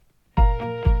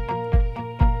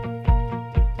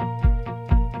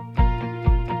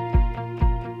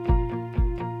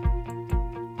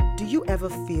you ever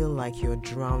feel like you're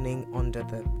drowning under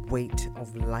the weight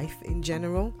of life in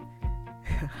general?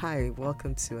 Hi,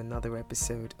 welcome to another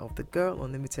episode of the Girl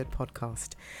Unlimited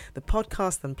podcast, the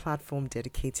podcast and platform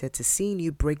dedicated to seeing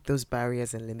you break those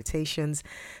barriers and limitations,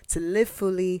 to live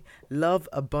fully, love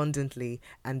abundantly,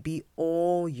 and be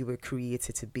all you were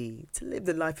created to be, to live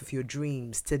the life of your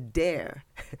dreams, to dare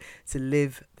to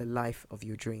live the life of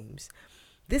your dreams.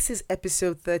 This is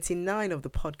episode 39 of the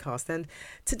podcast, and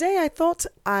today I thought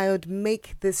I would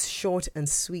make this short and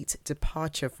sweet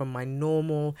departure from my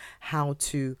normal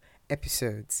how-to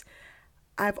episodes.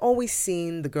 I've always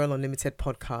seen the Girl Unlimited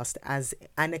podcast as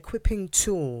an equipping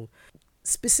tool,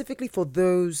 specifically for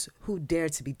those who dare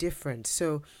to be different.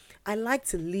 So I like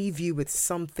to leave you with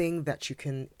something that you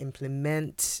can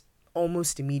implement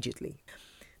almost immediately.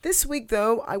 This week,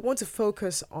 though, I want to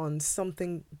focus on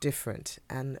something different,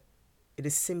 and it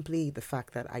is simply the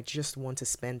fact that I just want to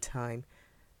spend time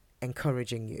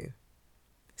encouraging you.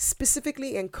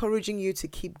 Specifically encouraging you to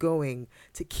keep going,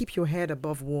 to keep your head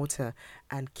above water,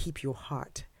 and keep your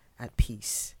heart at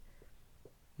peace.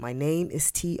 My name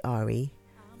is T. Ari,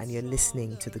 and you're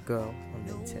listening to the Girl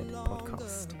Unlimited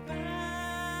podcast.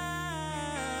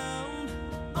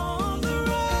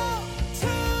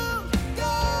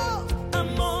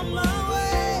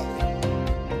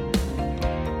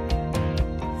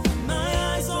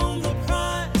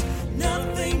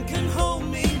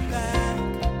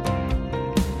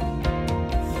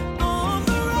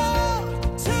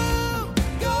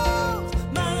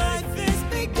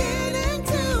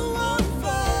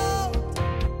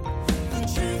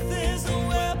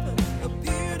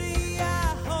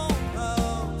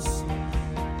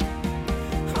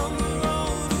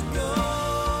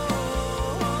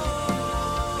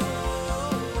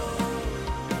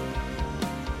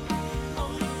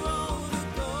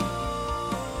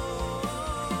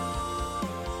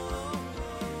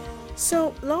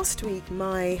 So last week,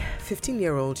 my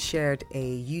 15-year-old shared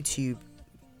a YouTube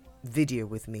video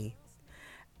with me,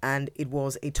 and it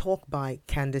was a talk by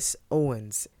Candace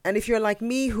Owens. And if you're like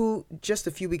me, who just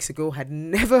a few weeks ago had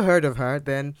never heard of her,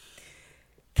 then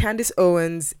Candace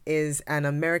Owens is an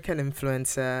American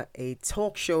influencer, a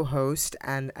talk show host,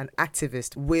 and an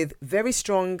activist with very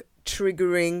strong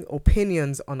triggering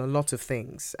opinions on a lot of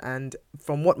things. And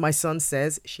from what my son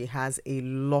says, she has a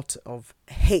lot of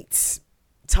hates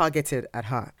targeted at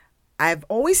her. I've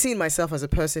always seen myself as a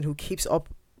person who keeps up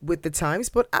with the times,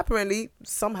 but apparently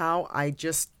somehow I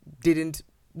just didn't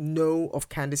know of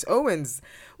Candace Owens,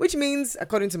 which means,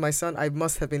 according to my son, I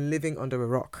must have been living under a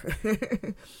rock.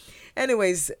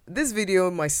 Anyways, this video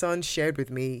my son shared with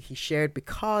me, he shared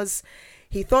because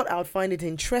he thought I would find it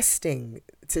interesting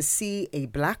to see a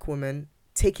black woman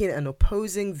taking an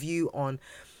opposing view on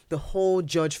the whole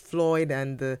George Floyd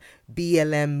and the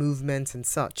BLM movement and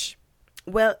such.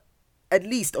 Well, at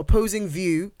least opposing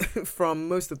view from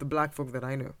most of the black folk that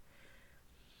I know.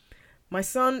 My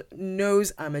son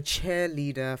knows I'm a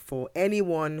cheerleader for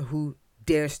anyone who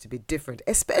dares to be different,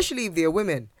 especially if they're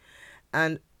women.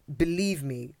 And believe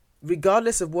me,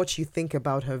 regardless of what you think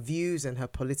about her views and her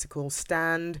political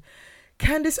stand,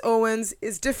 Candace Owens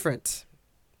is different.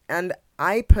 And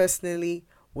I personally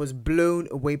was blown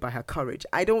away by her courage.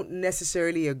 I don't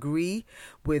necessarily agree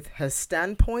with her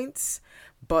standpoints,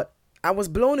 but I was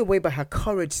blown away by her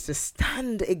courage to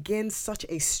stand against such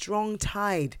a strong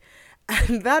tide.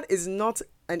 And that is not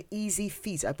an easy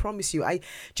feat, I promise you. I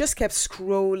just kept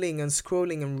scrolling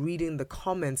and reading the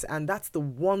comments, and that's the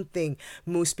one thing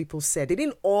most people said. They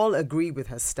didn't all agree with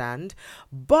her stand,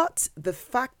 but the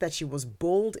fact that she was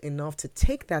bold enough to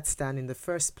take that stand in the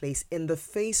first place in the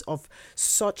face of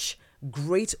such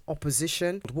great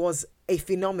opposition was a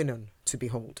phenomenon to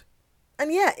behold.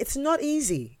 And yeah, it's not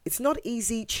easy. It's not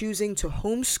easy choosing to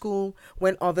homeschool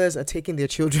when others are taking their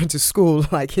children to school,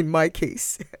 like in my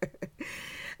case.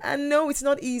 And no, it's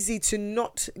not easy to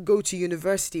not go to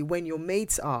university when your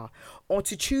mates are, or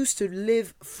to choose to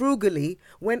live frugally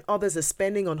when others are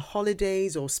spending on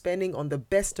holidays or spending on the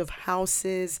best of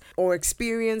houses or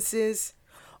experiences,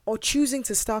 or choosing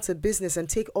to start a business and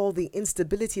take all the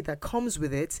instability that comes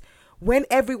with it when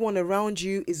everyone around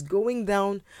you is going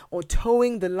down or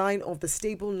towing the line of the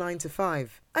stable 9 to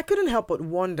 5. I couldn't help but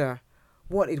wonder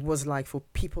what it was like for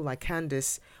people like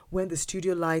Candace when the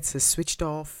studio lights are switched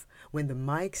off, when the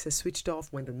mics are switched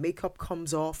off, when the makeup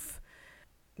comes off.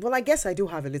 Well, I guess I do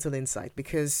have a little insight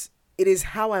because it is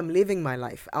how I'm living my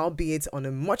life, albeit on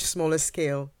a much smaller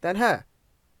scale than her.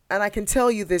 And I can tell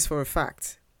you this for a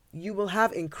fact. You will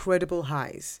have incredible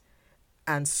highs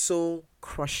and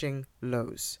soul-crushing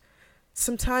lows.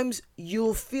 Sometimes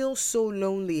you'll feel so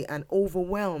lonely and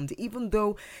overwhelmed, even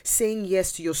though saying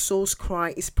yes to your soul's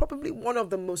cry is probably one of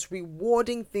the most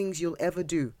rewarding things you'll ever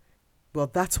do. Well,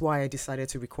 that's why I decided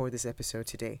to record this episode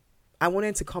today. I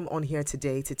wanted to come on here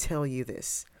today to tell you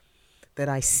this, that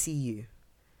I see you.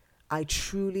 I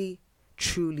truly,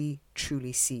 truly,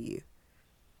 truly see you.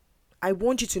 I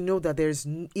want you to know that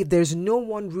if there's no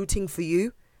one rooting for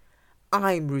you,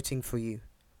 I'm rooting for you.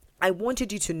 I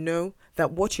wanted you to know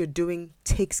that what you're doing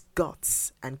takes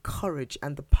guts and courage,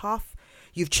 and the path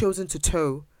you've chosen to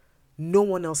toe, no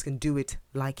one else can do it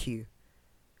like you.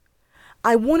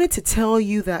 I wanted to tell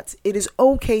you that it is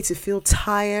okay to feel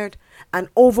tired and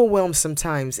overwhelmed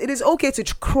sometimes. It is okay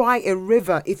to cry a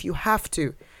river if you have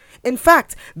to. In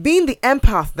fact, being the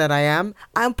empath that I am,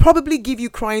 I'll probably give you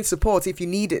crying support if you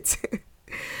need it.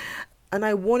 And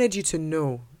I wanted you to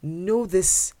know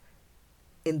this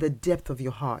in the depth of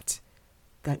your heart,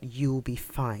 that you'll be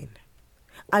fine.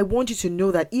 I want you to know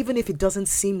that even if it doesn't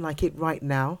seem like it right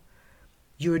now,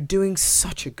 you're doing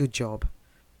such a good job.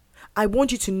 I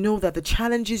want you to know that the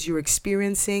challenges you're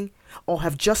experiencing or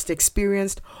have just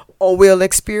experienced or will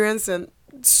experience, and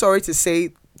sorry to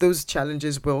say, those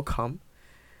challenges will come,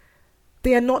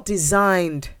 they are not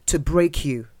designed to break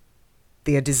you.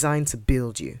 They are designed to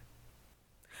build you.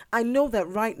 I know that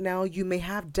right now you may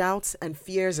have doubts and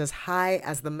fears as high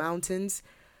as the mountains,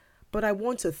 but I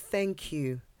want to thank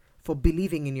you for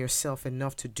believing in yourself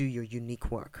enough to do your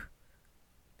unique work.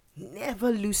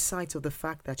 Never lose sight of the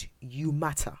fact that you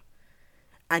matter,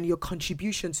 and your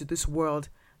contribution to this world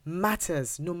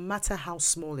matters, no matter how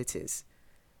small it is.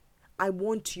 I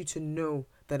want you to know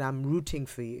that I'm rooting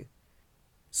for you.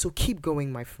 So keep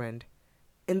going, my friend.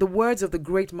 In the words of the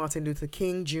great Martin Luther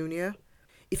King Jr.,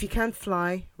 if you can't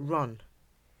fly, run.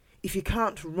 If you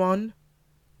can't run,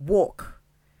 walk.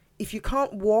 If you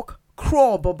can't walk,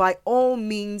 crawl, but by all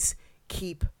means,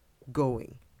 keep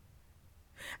going.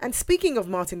 And speaking of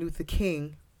Martin Luther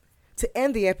King, to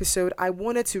end the episode, I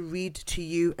wanted to read to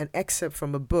you an excerpt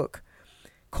from a book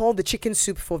called The Chicken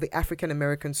Soup for the African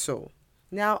American Soul.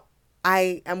 Now,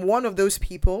 I am one of those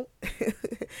people,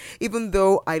 even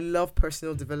though I love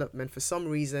personal development for some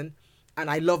reason, and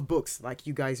I love books, like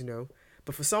you guys know,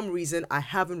 but for some reason, I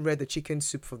haven't read the Chicken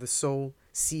Soup for the Soul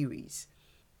series.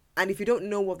 And if you don't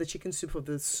know what the Chicken Soup for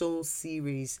the Soul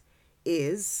series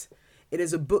is, it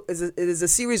is a book. It is a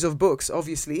series of books,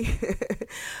 obviously,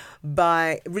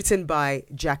 written by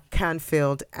Jack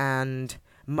Canfield and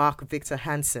Mark Victor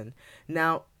Hansen.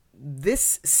 Now,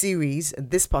 this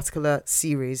particular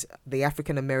series, The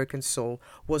African American Soul,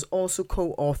 was also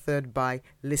co-authored by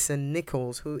Lisa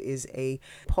Nichols, who is a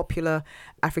popular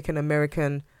African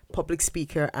American public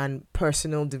speaker and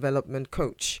personal development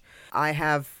coach. I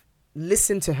have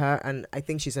listened to her and I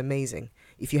think she's amazing.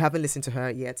 If you haven't listened to her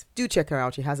yet, do check her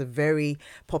out. She has a very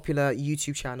popular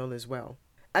YouTube channel as well.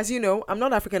 As you know, I'm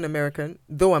not African American,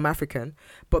 though I'm African,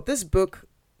 but this book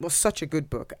was such a good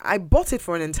book. I bought it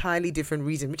for an entirely different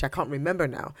reason, which I can't remember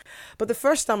now. But the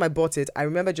first time I bought it, I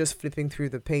remember just flipping through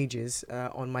the pages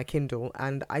on my Kindle,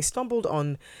 and I stumbled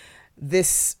on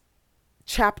this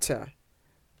chapter.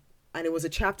 And it was a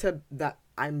chapter that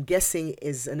I'm guessing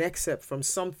is an excerpt from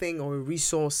something or a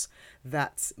resource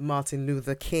that Martin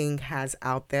Luther King has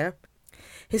out there.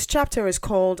 His chapter is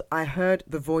called, I Heard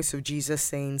the Voice of Jesus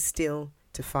Saying Still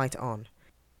to Fight On.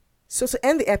 So to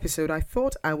end the episode, I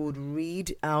thought I would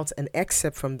read out an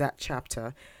excerpt from that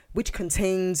chapter, which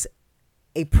contains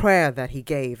a prayer that he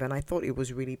gave, and I thought it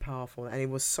was really powerful, and it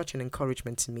was such an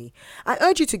encouragement to me. I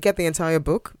urge you to get the entire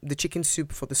book, The Chicken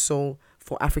Soup for the Soul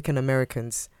for African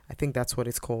Americans. I think that's what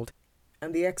it's called.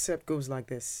 And the excerpt goes like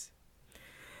this.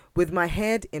 With my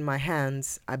head in my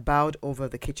hands, I bowed over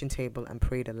the kitchen table and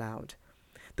prayed aloud.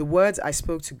 The words I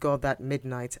spoke to God that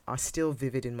midnight are still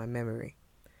vivid in my memory.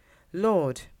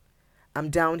 Lord, I'm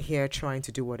down here trying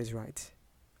to do what is right.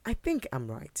 I think I'm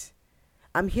right.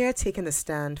 I'm here taking a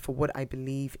stand for what I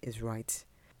believe is right.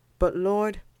 But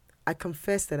Lord, I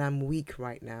confess that I'm weak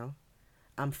right now.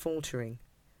 I'm faltering.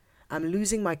 I'm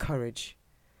losing my courage.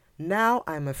 Now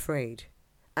I'm afraid.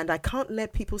 And I can't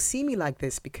let people see me like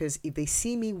this, because if they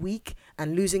see me weak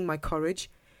and losing my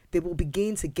courage, they will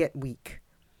begin to get weak.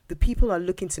 The people are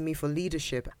looking to me for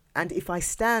leadership, and if I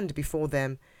stand before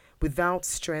them without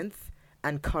strength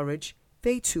and courage,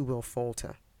 they too will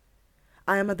falter.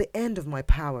 I am at the end of my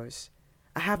powers.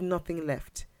 I have nothing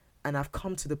left, and I've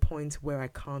come to the point where I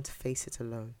can't face it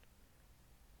alone.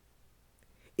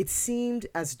 It seemed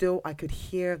as though I could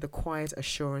hear the quiet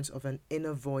assurance of an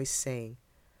inner voice saying,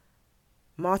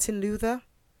 Martin Luther,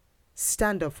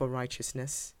 stand up for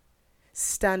righteousness,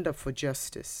 stand up for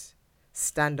justice,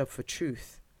 stand up for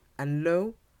truth, and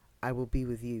lo, I will be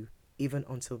with you, even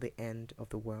until the end of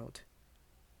the world.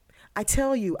 I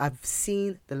tell you, I've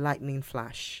seen the lightning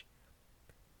flash.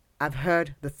 I've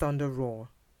heard the thunder roar.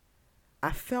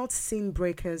 I felt sin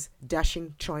breakers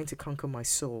dashing, trying to conquer my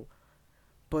soul.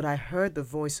 But I heard the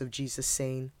voice of Jesus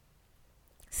saying,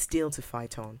 still to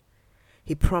fight on.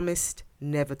 He promised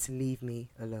never to leave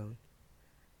me alone.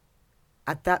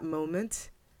 At that moment,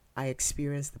 I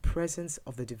experienced the presence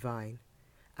of the divine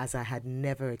as I had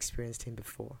never experienced him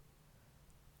before.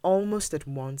 Almost at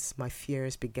once, my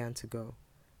fears began to go.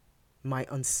 My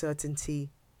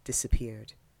uncertainty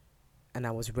disappeared, and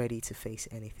I was ready to face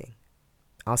anything.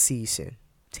 I'll see you soon.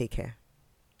 Take care.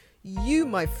 You,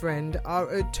 my friend, are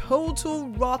a total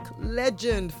rock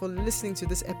legend for listening to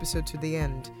this episode to the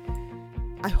end.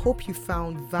 I hope you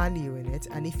found value in it,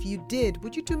 and if you did,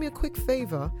 would you do me a quick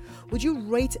favor? Would you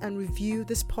rate and review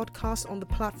this podcast on the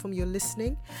platform you're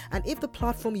listening? And if the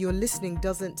platform you're listening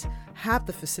doesn't have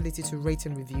the facility to rate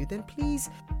and review, then please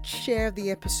share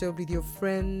the episode with your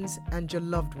friends and your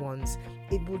loved ones.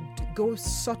 It would go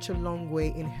such a long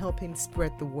way in helping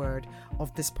spread the word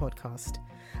of this podcast.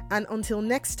 And until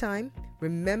next time,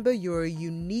 remember you're a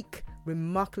unique,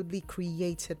 remarkably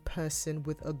created person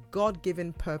with a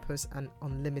God-given purpose and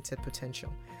unlimited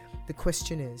potential. The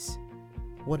question is,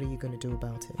 what are you going to do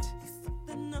about it?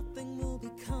 That nothing will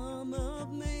become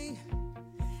of me,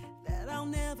 that I'll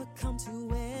never come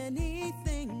to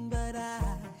anything but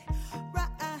I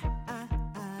rise.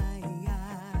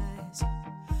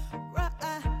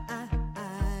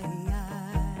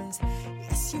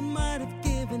 Yes, you might have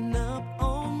given up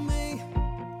on me,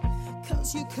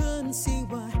 'cause you couldn't see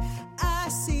what